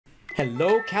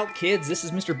Hello Calc kids, this is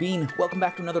Mr. Bean. Welcome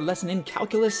back to another lesson in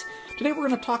calculus. Today we're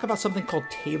going to talk about something called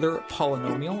Taylor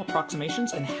polynomial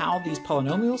approximations and how these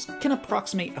polynomials can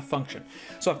approximate a function.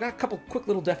 So I've got a couple quick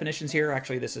little definitions here.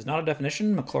 Actually, this is not a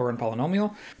definition, Maclaurin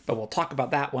polynomial, but we'll talk about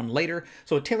that one later.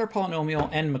 So a Taylor polynomial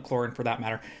and Maclaurin for that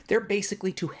matter, they're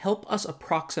basically to help us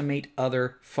approximate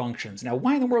other functions. Now,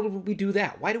 why in the world would we do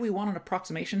that? Why do we want an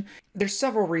approximation? There's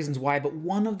several reasons why, but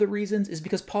one of the reasons is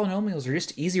because polynomials are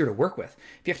just easier to work with.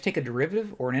 If you have to take a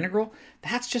derivative or an integral,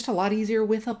 that's just a lot easier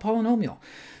with a polynomial.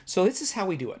 So this is how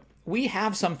we do it. We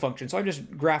have some function, so I've just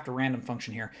graphed a random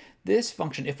function here. This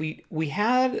function, if we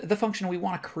had the function, we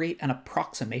want to create an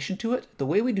approximation to it. The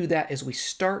way we do that is we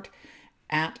start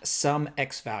at some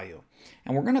x value,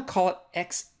 and we're going to call it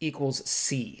x equals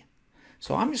c.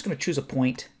 So I'm just going to choose a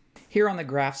point here on the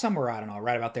graph, somewhere, I don't know,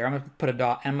 right about there. I'm going to put a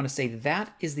dot, and I'm going to say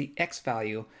that is the x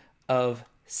value of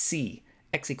c.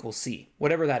 X equals c,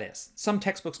 whatever that is. Some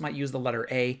textbooks might use the letter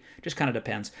A, just kind of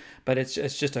depends, but it's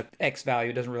just a x value.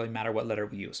 It doesn't really matter what letter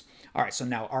we use. All right, so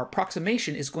now our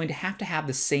approximation is going to have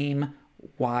the same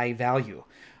y value.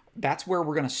 That's where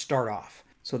we're going to start off.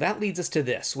 So that leads us to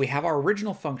this. We have our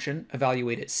original function,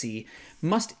 evaluate at c,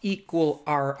 must equal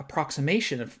our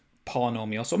approximation of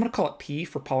polynomial. So I'm going to call it P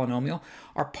for polynomial.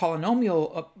 Our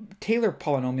polynomial, Taylor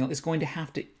polynomial, is going to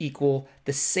have to equal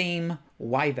the same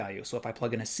y value. So if I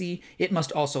plug in a c, it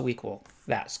must also equal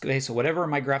that. Okay, so whatever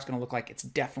my graph's going to look like, it's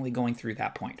definitely going through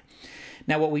that point.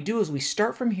 Now what we do is we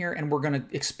start from here and we're going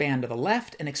to expand to the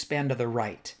left and expand to the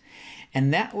right.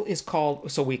 And that is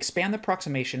called, so we expand the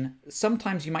approximation.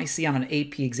 Sometimes you might see on an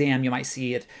AP exam, you might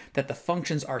see it that the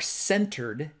functions are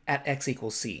centered at x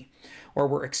equals c, or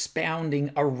we're expounding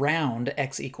around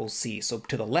x equals c, so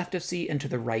to the left of c and to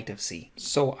the right of c.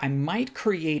 So I might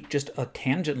create just a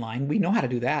tangent line. We know how to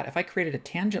do that. If I created a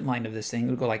tangent line of this thing, it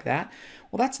would go like that.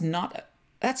 Well, that's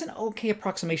an okay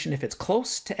approximation if it's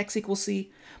close to x equals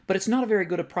c, but it's not a very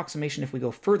good approximation if we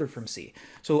go further from c.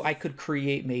 So I could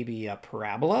create maybe a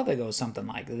parabola that goes something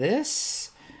like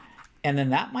this, and then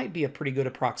that might be a pretty good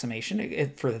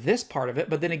approximation for this part of it.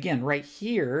 But then again, right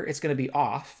here, it's going to be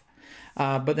off.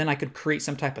 But then I could create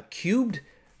some type of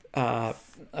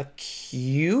a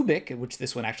cubic, which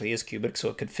this one actually is cubic, so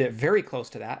it could fit very close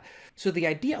to that. So the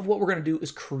idea of what we're going to do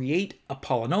is create a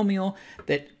polynomial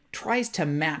that tries to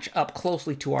match up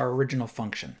closely to our original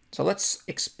function. So let's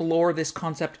explore this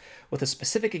concept with a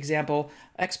specific example,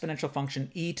 exponential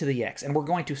function e to the x, and we're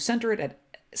going to center it at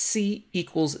c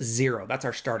equals 0. That's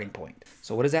our starting point.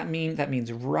 So what does that mean? That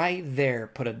means right there,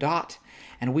 put a dot,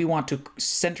 and we want to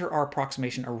center our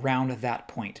approximation around that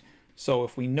point. So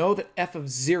if we know that f of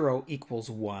 0 equals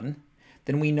 1,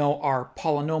 then we know our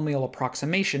polynomial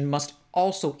approximation must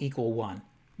also equal 1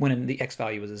 when the x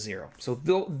value is a 0. So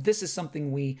this is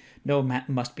something we know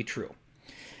must be true.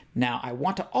 Now I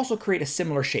want to also create a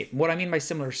similar shape. What I mean by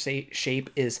similar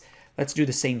shape is, let's do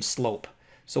the same slope.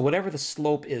 So whatever the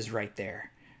slope is right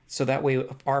there. So that way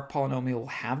our polynomial will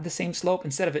have the same slope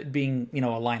instead of it being, a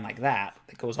line like that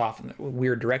goes off in a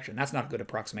weird direction. That's not a good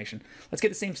approximation. Let's get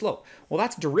the same slope. Well,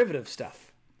 that's derivative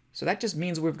stuff. So that just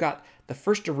means we've got the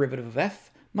first derivative of f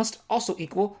must also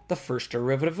equal the first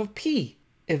derivative of p,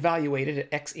 evaluated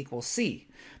at x equals c.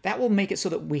 That will make it so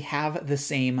that we have the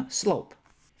same slope.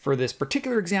 For this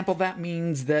particular example, that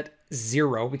means that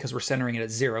 0, because we're centering it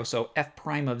at 0, so f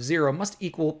prime of 0 must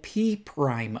equal p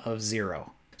prime of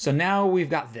 0. So now we've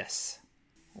got this.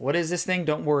 What is this thing?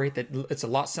 Don't worry, it's a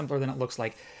lot simpler than it looks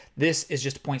like. This is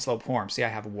just point slope form. See, I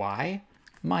have y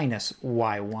minus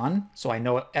y1, so I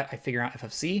know I figure out f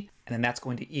of c, and then that's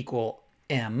going to equal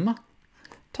m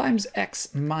times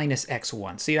x minus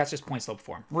x1. See, that's just point slope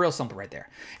form. Real simple right there.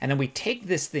 And then we take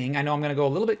this thing, I know I'm going to go a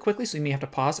little bit quickly, so you may have to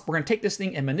pause. We're going to take this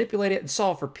thing and manipulate it and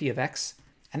solve for p of x,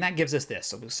 and that gives us this.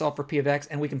 So we solve for p of x,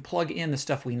 and we can plug in the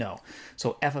stuff we know.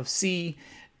 So f of c,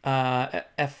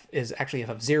 f is actually f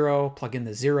of 0, plug in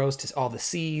the zeros to all the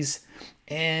c's,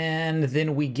 and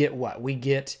then we get what? We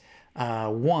get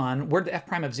 1. Where'd the f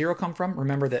prime of 0 come from?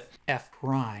 Remember that f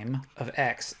prime of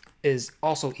x is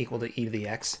also equal to e to the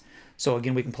x. So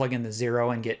again, we can plug in the 0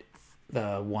 and get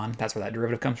the 1. That's where that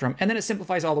derivative comes from. And then it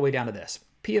simplifies all the way down to this.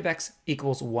 P of x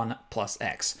equals 1 plus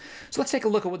x. So let's take a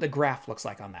look at what the graph looks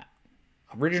like on that.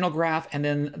 Original graph, and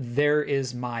then there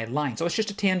is my line. So it's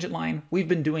just a tangent line. We've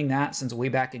been doing that since way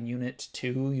back in Unit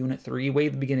 2, Unit 3, way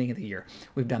at the beginning of the year.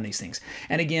 We've done these things.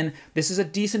 And again, this is a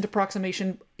decent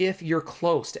approximation if you're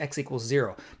close to x equals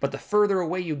 0. But the further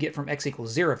away you get from x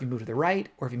equals 0, if you move to the right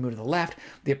or if you move to the left,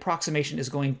 the approximation is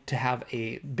going to have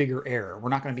a bigger error. We're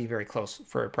not going to be very close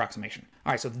for approximation.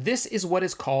 All right, so this is what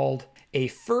is called a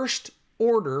first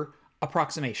order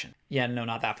approximation. Yeah, no,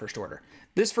 not that first order.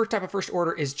 This first type of first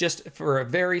order is just for a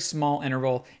very small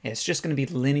interval. And it's just going to be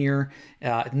linear.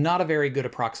 Not a very good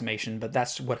approximation, but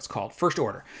that's what it's called, first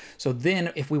order. So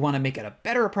then if we want to make it a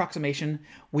better approximation,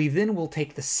 we then will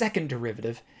take the second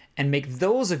derivative and make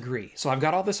those agree. So I've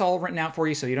got all this all written out for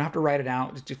you, so you don't have to write it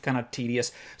out. It's just kind of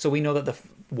tedious. So we know that the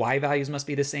y values must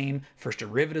be the same, first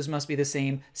derivatives must be the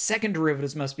same, second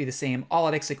derivatives must be the same, all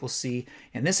at x equals c.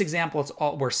 In this example, it's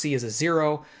all where c is a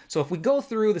 0. So if we go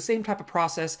through the same type of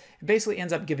process, it basically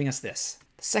ends up giving us this.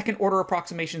 The second order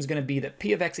approximation is going to be that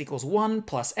p of x equals 1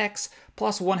 plus x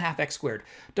plus 1/2 x squared.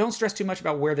 Don't stress too much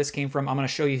about where this came from. I'm going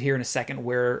to show you here in a second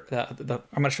where I'm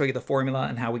going to show you the formula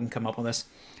and how we can come up with this.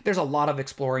 There's a lot of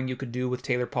exploring you could do with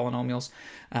Taylor polynomials,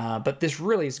 but this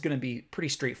really is going to be pretty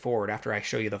straightforward after I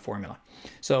show you the formula.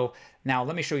 So now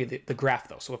let me show you the graph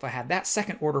though. So if I had that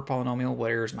second order polynomial,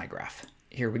 where's my graph?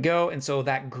 Here we go. And so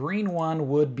that green one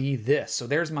would be this. So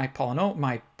there's my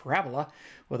parabola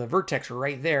with a vertex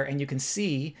right there. And you can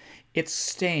see it's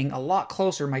staying a lot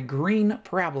closer. My green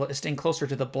parabola is staying closer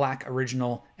to the black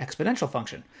original exponential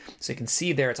function. So you can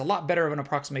see there, it's a lot better of an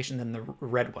approximation than the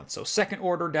red one. So second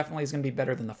order definitely is going to be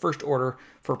better than the first order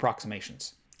for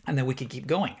approximations. And then we can keep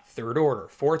going. Third order,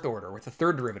 fourth order with the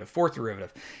third derivative, fourth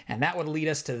derivative. And that would lead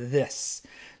us to this.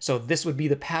 So this would be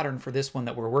the pattern for this one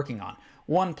that we're working on.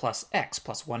 1 plus x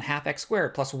plus 1/2 x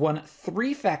squared plus 1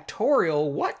 3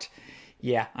 factorial. What?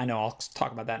 Yeah, I know. I'll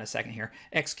talk about that in a second here.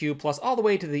 X cubed plus all the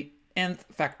way to the nth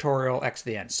factorial x to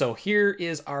the n. So here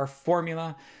is our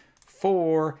formula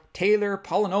for Taylor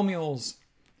polynomials.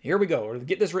 Here we go. We're going to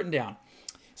get this written down.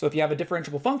 So if you have a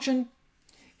differentiable function,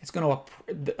 it's going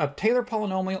to, a Taylor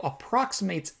polynomial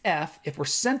approximates f if we're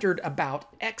centered about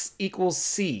x equals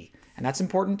c. And that's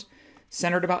important.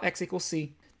 Centered about x equals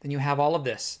c. Then you have all of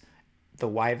this. The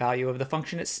y value of the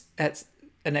function is at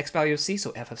an x value of c,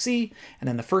 so f of c. And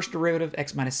then the first derivative,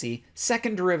 x minus c.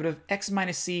 Second derivative, x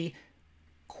minus c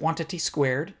quantity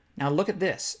squared. Now look at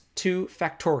this, 2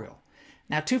 factorial.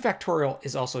 Now 2 factorial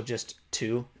is also just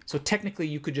 2. So technically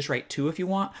you could just write 2 if you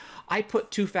want. I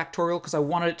put 2 factorial because I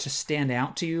wanted it to stand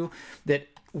out to you that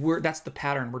that's the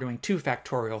pattern. We're doing 2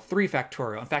 factorial, 3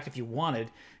 factorial. In fact, if you wanted,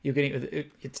 you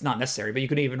could, it's not necessary, but you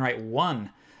could even write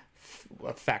 1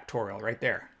 factorial right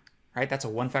there. Right? That's a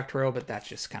 1 factorial, but that's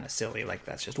just kind of silly. Like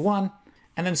that's just 1.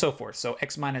 And then so forth. So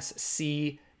x minus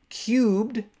c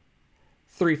cubed,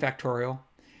 3 factorial.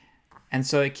 And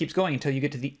so it keeps going until you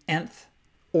get to the nth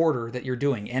order that you're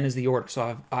doing. N is the order.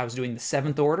 So if I was doing the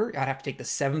 7th order, I'd have to take the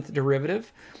 7th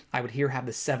derivative. I would here have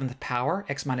the 7th power,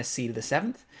 x minus c to the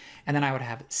 7th. And then I would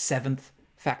have 7th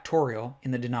factorial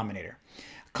in the denominator.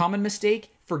 Common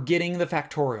mistake, forgetting the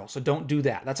factorial. So don't do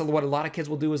that. That's what a lot of kids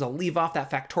will do is they'll leave off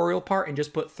that factorial part and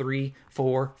just put 3,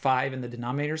 4, 5 in the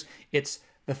denominators. It's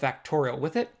the factorial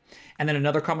with it. And then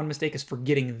another common mistake is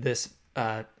forgetting this,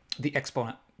 the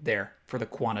exponent there for the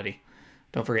quantity.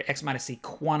 Don't forget x minus c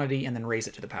quantity and then raise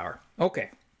it to the power.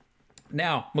 Okay,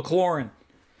 now Maclaurin.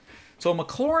 So a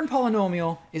Maclaurin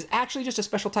polynomial is actually just a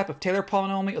special type of Taylor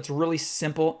polynomial. It's really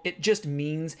simple. It just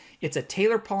means it's a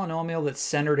Taylor polynomial that's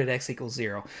centered at x equals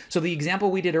 0. So the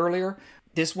example we did earlier,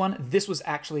 this was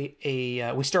actually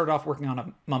a, we started off working on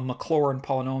a Maclaurin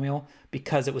polynomial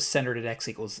because it was centered at x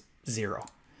equals 0.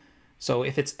 So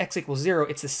if it's x equals 0,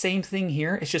 it's the same thing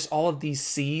here. It's just all of these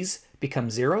c's become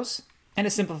zeros. And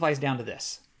it simplifies down to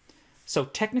this. So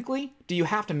technically, do you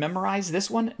have to memorize this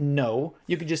one? No,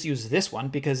 you could just use this one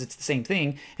because it's the same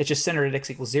thing. It's just centered at x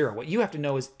equals 0. What you have to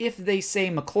know is if they say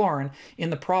Maclaurin in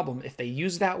the problem, if they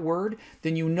use that word,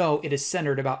 then you know it is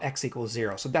centered about x equals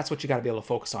 0. So that's what you got to be able to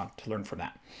focus on to learn from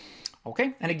that.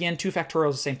 Okay, and again, 2 factorial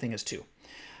is the same thing as 2. All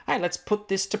right, let's put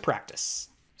this to practice.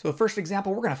 So the first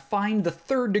example, we're going to find the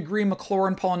third degree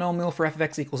Maclaurin polynomial for f of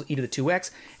x equals e to the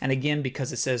 2x. And again,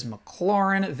 because it says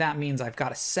Maclaurin, that means I've got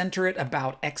to center it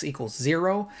about x equals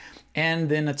 0. And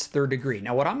then it's third degree.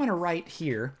 Now what I'm going to write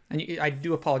here, and I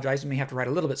do apologize, you may have to write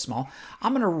a little bit small.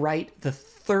 I'm going to write the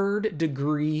third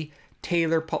degree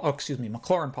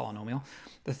Maclaurin polynomial.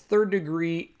 The third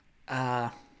degree,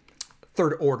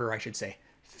 third order, I should say.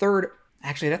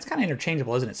 Actually, that's kind of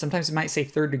interchangeable, isn't it? Sometimes it might say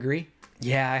third degree.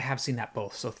 Yeah, I have seen that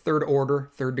both. So third order,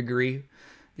 third degree,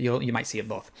 you might see it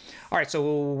both. All right,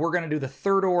 so we're going to do the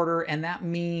third order, and that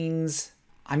means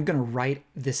I'm going to write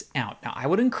this out. Now, I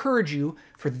would encourage you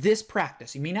for this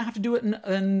practice. You may not have to do it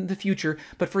in the future,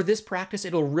 but for this practice,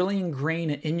 it'll really ingrain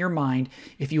it in your mind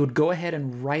if you would go ahead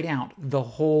and write out the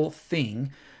whole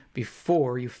thing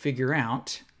before you figure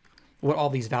out what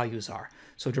all these values are.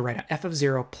 So to write out f of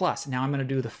 0 plus, now I'm going to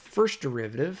do the first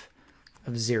derivative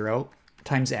of 0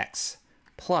 times x.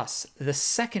 Plus the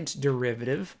second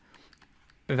derivative,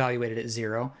 evaluated at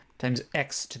 0, times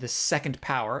x to the second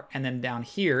power, and then down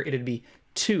here it'd be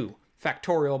 2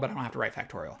 factorial, but I don't have to write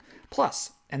factorial,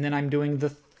 plus, and then I'm doing the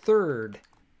third,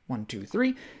 1, 2,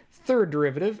 3, third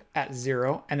derivative at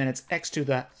 0, and then it's x to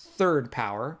the third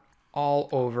power all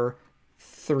over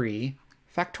 3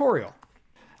 factorial.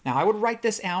 Now I would write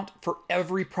this out for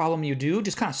every problem you do,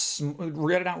 just kind of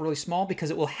write it out really small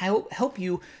because it will help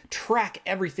you track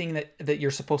everything that you're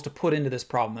supposed to put into this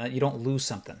problem, that you don't lose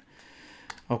something.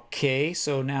 Okay,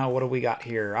 so now what do we got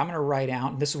here? I'm gonna write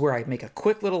out, this is where I make a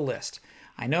quick little list.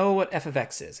 I know what f of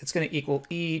x is. It's gonna equal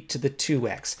e to the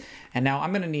 2x. And now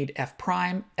I'm gonna need f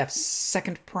prime, f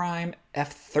second prime,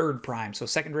 f third prime. So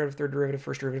second derivative, third derivative,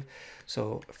 first derivative.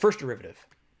 So first derivative,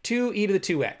 2e to the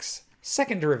 2x.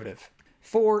 Second derivative,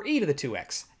 4e to the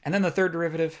 2x. And then the third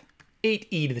derivative,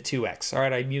 8e to the 2x. All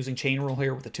right, I'm using chain rule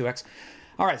here with the 2x.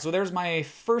 All right, so there's my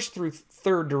first through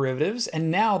third derivatives.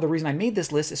 And now the reason I made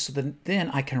this list is so that then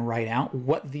I can write out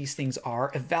what these things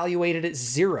are evaluated at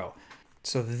 0.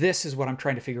 So this is what I'm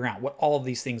trying to figure out, what all of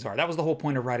these things are. That was the whole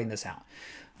point of writing this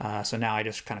out. So now I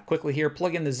just kind of quickly here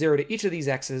plug in the 0 to each of these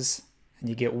x's, and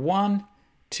you get 1,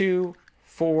 2,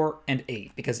 4, and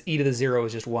 8, because e to the 0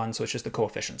 is just 1, so it's just the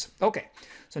coefficients. Okay,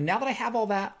 so now that I have all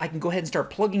that, I can go ahead and start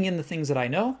plugging in the things that I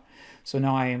know. So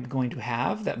now I am going to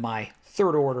have that my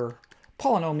third order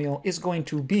polynomial is going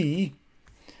to be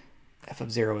f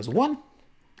of 0 is 1,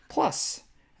 plus,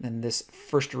 and then this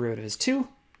first derivative is 2,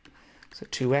 so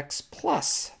 2x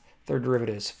plus third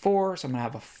derivative is 4, so I'm going to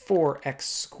have a 4x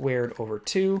squared over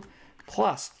 2,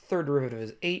 plus third derivative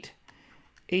is 8,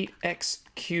 8x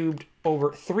cubed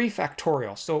over 3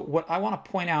 factorial. So what I want to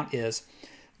point out is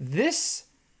this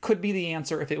could be the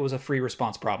answer if it was a free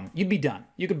response problem. You'd be done.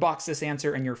 You could box this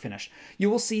answer and you're finished. You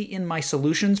will see in my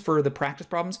solutions for the practice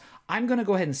problems, I'm going to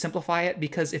go ahead and simplify it,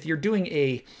 because if you're doing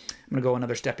I'm going to go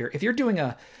another step here. If you're doing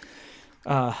a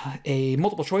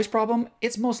multiple choice problem,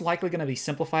 it's most likely going to be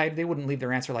simplified. They wouldn't leave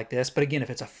their answer like this. But again, if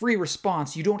it's a free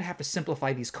response, you don't have to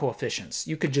simplify these coefficients.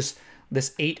 You could just,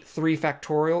 this 8, 3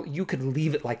 factorial, you could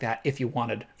leave it like that if you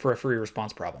wanted for a free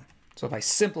response problem. So if I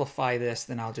simplify this,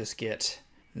 then I'll just get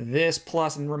this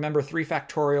plus, and remember 3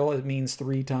 factorial, it means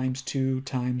 3 times 2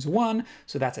 times 1.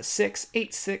 So that's a 6.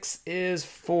 8 6 is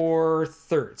 4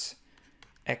 thirds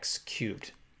x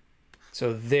cubed.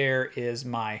 So there is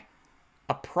my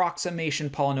approximation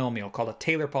polynomial, called a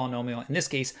Taylor polynomial, in this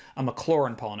case a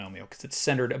Maclaurin polynomial, because it's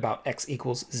centered about x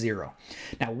equals 0.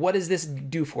 Now what does this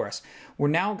do for us? We're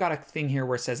now got a thing here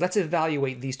where it says let's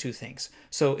evaluate these two things.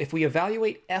 So if we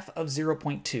evaluate f of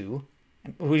 0.2,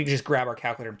 we just grab our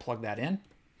calculator and plug that in,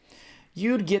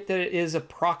 you'd get that it is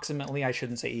approximately, I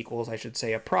shouldn't say equals, I should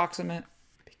say approximate,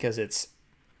 because it's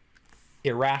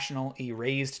irrational, e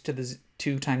raised to the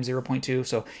 2 times 0.2,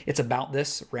 so it's about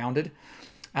this, rounded.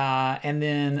 And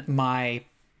then my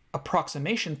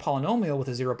approximation polynomial with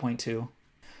a 0.2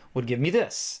 would give me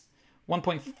this,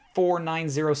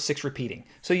 1.4906 repeating.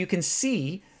 So you can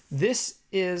see this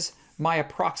is my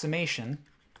approximation.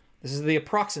 This is the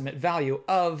approximate value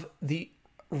of the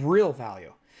real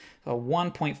value. So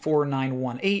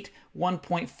 1.4918,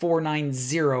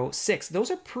 1.4906. Those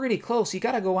are pretty close. You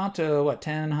got to go out to, what,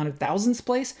 10 100 thousandths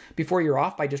place before you're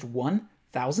off by just 1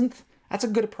 thousandth. That's a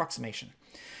good approximation.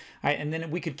 All right, and then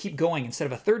we could keep going. Instead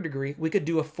of a third degree, we could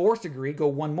do a fourth degree, go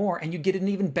one more, and you get an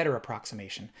even better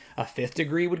approximation. A fifth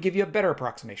degree would give you a better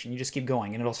approximation. You just keep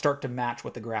going, and it'll start to match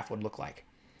what the graph would look like.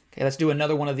 Okay, let's do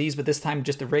another one of these, but this time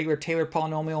just a regular Taylor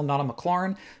polynomial, not a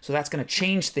Maclaurin. So that's going to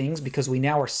change things because we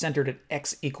now are centered at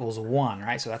x equals 1,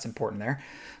 right? So that's important there.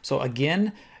 So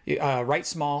again, write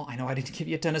small. I know I didn't give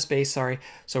you a ton of space, sorry.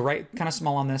 So write kind of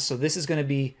small on this. So this is going to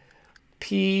be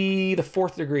p the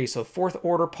fourth degree. So fourth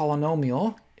order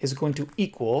polynomial is going to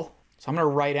equal, so I'm going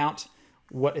to write out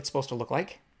what it's supposed to look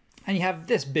like. And you have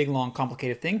this big, long,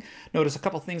 complicated thing. Notice a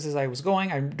couple things as I was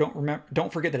going. I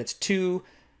don't forget that it's 2,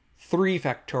 3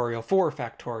 factorial, 4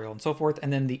 factorial, and so forth.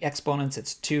 And then the exponents,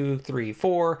 it's 2, 3,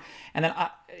 4. And then,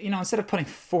 instead of putting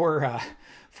four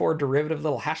derivative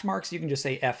little hash marks, you can just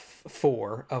say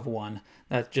f4 of 1.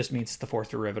 That just means it's the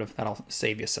fourth derivative. That'll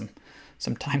save you some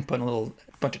time putting a little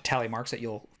bunch of tally marks that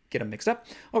you'll get them mixed up.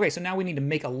 Okay, so now we need to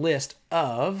make a list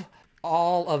of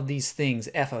all of these things,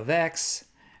 f of x,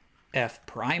 f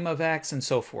prime of x, and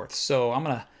so forth. So I'm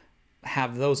going to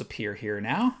have those appear here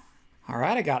now. All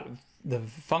right, I got the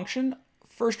function,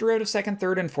 first derivative, second,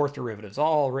 third, and fourth derivatives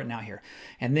all written out here.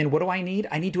 And then what do I need?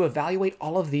 I need to evaluate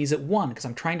all of these at 1 because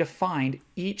I'm trying to find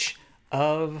each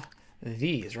of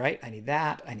these, right? I need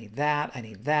that, I need that, I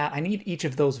need that. I need each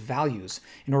of those values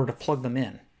in order to plug them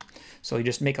in. So you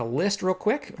just make a list real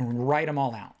quick and write them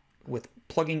all out with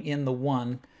plugging in the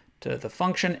 1 to the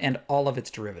function and all of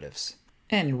its derivatives.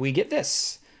 And we get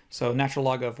this. So natural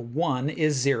log of 1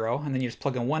 is 0, and then you just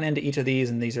plug in 1 into each of these,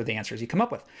 and these are the answers you come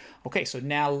up with. Okay, so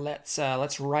now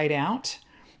let's write out.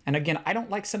 And again, I don't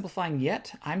like simplifying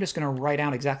yet. I'm just going to write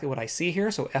out exactly what I see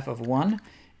here. So f of 1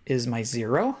 is my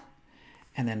 0,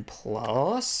 and then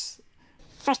plus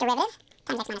first derivative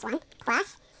times x minus 1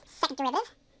 plus second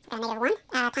derivative, so negative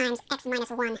 1, times x minus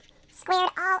 1 squared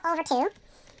all over 2,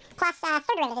 plus third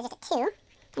derivative is just 2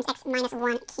 times x minus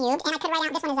 1 cubed. And I could write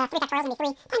out, this one is 3 factorial, it's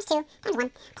going to be 3 times 2 times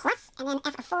 1 plus, and then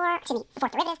f of 4, excuse me, the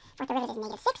fourth derivative is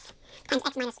negative 6 times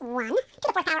x minus 1 to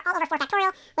the fourth power all over 4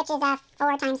 factorial, which is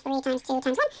 4 times 3 times 2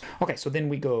 times 1. Okay, so then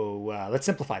we go, let's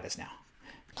simplify this now.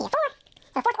 P of 4.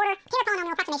 So fourth order Taylor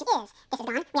polynomial approximation is, this is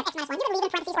gone, we have x minus 1, you can leave in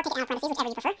parentheses or take it out of parentheses, whichever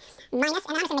you prefer, minus,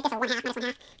 and I'm just going to make this a 1 half minus 1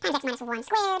 half, times x minus 1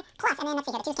 squared, plus, and then let's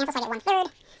see, the 2's cancel, so I get 1 third,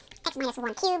 x minus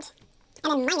 1 cubed,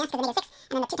 and then minus, because the negative 6,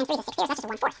 and then the 2 times 3 is a 6 there, so that's just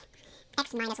a 1 fourth.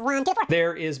 X minus 1 to the fourth.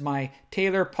 There is my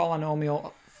Taylor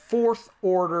polynomial fourth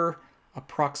order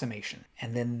approximation.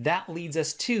 And then that leads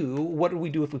us to, what do we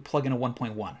do if we plug in a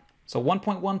 1.1? So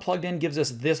 1.1 plugged in gives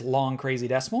us this long crazy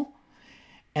decimal.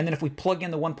 And then if we plug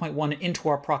in the 1.1 into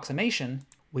our approximation,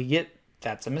 we get,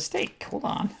 that's a mistake. Hold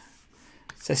on.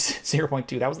 It says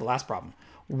 0.2. That was the last problem.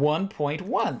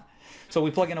 1.1. So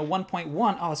we plug in a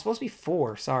 1.1. Oh, it's supposed to be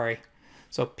 4. Sorry.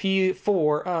 So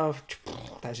P4 of,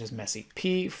 that's just messy.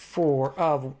 P4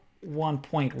 of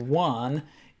 1.1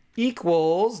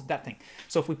 equals that thing.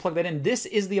 So if we plug that in, this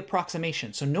is the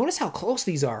approximation. So notice how close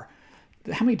these are.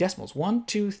 How many decimals? 1,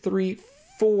 2, 3,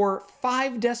 4,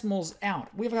 5 decimals out.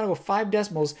 We've got to go 5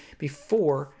 decimals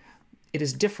before it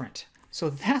is different. So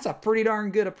that's a pretty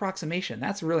darn good approximation.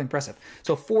 That's really impressive.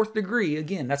 So fourth degree,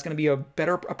 again, that's going to be a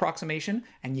better approximation,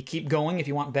 and you keep going if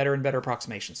you want better and better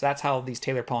approximations. So that's how these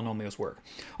Taylor polynomials work.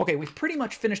 Okay, we've pretty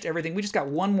much finished everything. We just got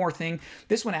one more thing.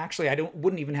 This one actually,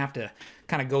 wouldn't even have to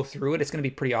kind of go through it. It's going to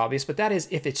be pretty obvious, but that is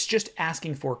if it's just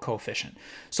asking for a coefficient.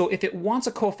 So if it wants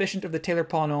a coefficient of the Taylor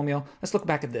polynomial, let's look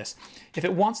back at this. If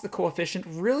it wants the coefficient,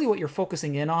 really what you're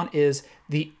focusing in on is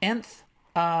the nth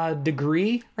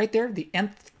degree right there, the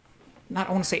nth, not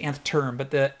I want to say nth term,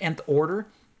 but the nth order,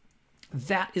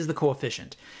 that is the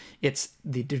coefficient. It's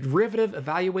the derivative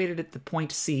evaluated at the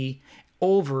point C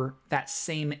over that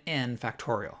same n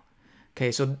factorial.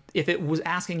 Okay, so if it was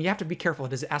asking, you have to be careful.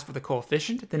 Does it ask for the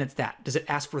coefficient? Then it's that. Does it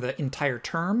ask for the entire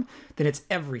term? Then it's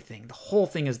everything. The whole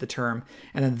thing is the term,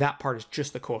 and then that part is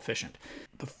just the coefficient.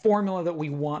 The formula that we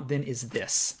want then is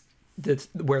this.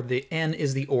 Where the n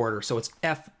is the order. So it's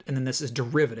f, and then this is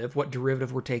derivative, what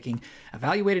derivative we're taking,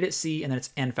 evaluated at c, and then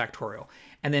it's n factorial.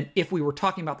 And then if we were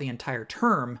talking about the entire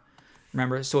term,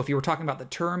 remember, so if you were talking about the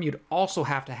term, you'd also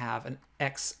have to have an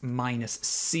x minus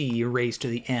c raised to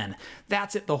the n.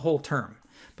 That's it, the whole term.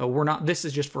 But we're not, this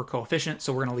is just for coefficient,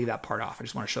 so we're going to leave that part off. I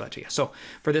just want to show that to you. So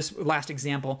for this last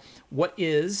example, what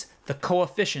is the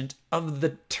coefficient of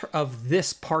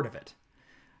this part of it?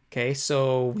 Okay,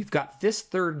 so we've got this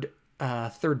third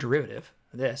derivative,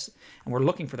 this, and we're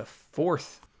looking for the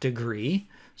fourth degree.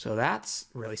 So that's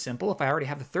really simple. If I already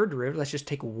have the third derivative, let's just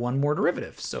take one more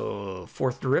derivative. So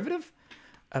fourth derivative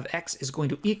of x is going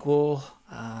to equal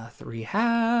 3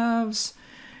 halves.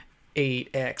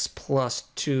 8x plus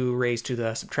 2 raised to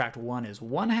the subtract 1 is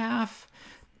 1 half.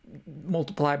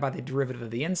 Multiplied by the derivative of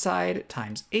the inside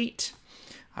times 8.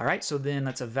 All right, so then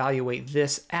let's evaluate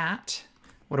this at,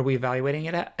 what are we evaluating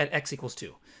it at? At x equals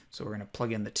 2. So we're going to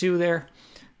plug in the 2 there.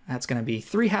 That's going to be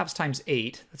 3 halves times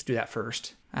 8. Let's do that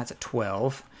first. That's at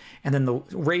 12. And then the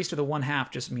raised to the 1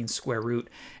 half just means square root.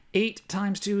 8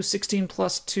 times 2, 16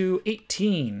 plus 2,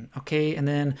 18. Okay, and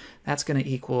then that's going to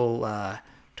equal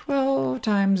 12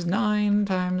 times 9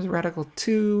 times radical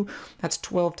 2. That's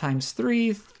 12 times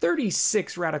 3,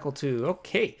 36 radical 2.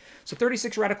 Okay, so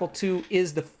 36 radical 2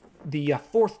 is the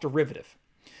fourth derivative.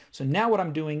 So now what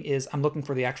I'm doing is I'm looking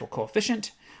for the actual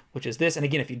coefficient, which is this. And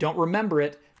again, if you don't remember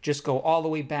it, just go all the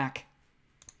way back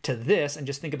to this and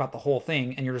just think about the whole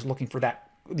thing. And you're just looking for that.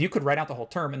 You could write out the whole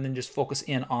term and then just focus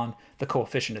in on the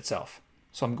coefficient itself.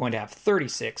 So I'm going to have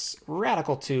 36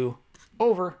 radical 2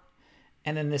 over,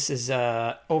 and then this is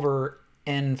over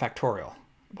n factorial.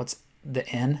 What's the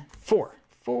n? 4.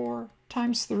 4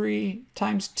 times 3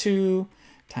 times 2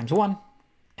 times 1.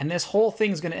 And this whole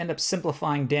thing is going to end up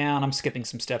simplifying down. I'm skipping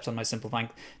some steps on my simplifying.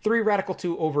 3 radical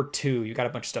 2 over 2. You got a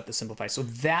bunch of stuff to simplify. So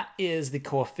that is the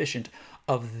coefficient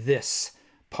of this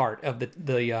part of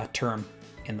the term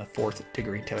in the fourth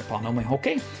degree Taylor polynomial.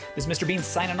 Okay, this is Mr. Bean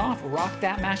signing off. Rock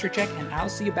that master check, and I'll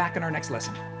see you back in our next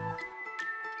lesson.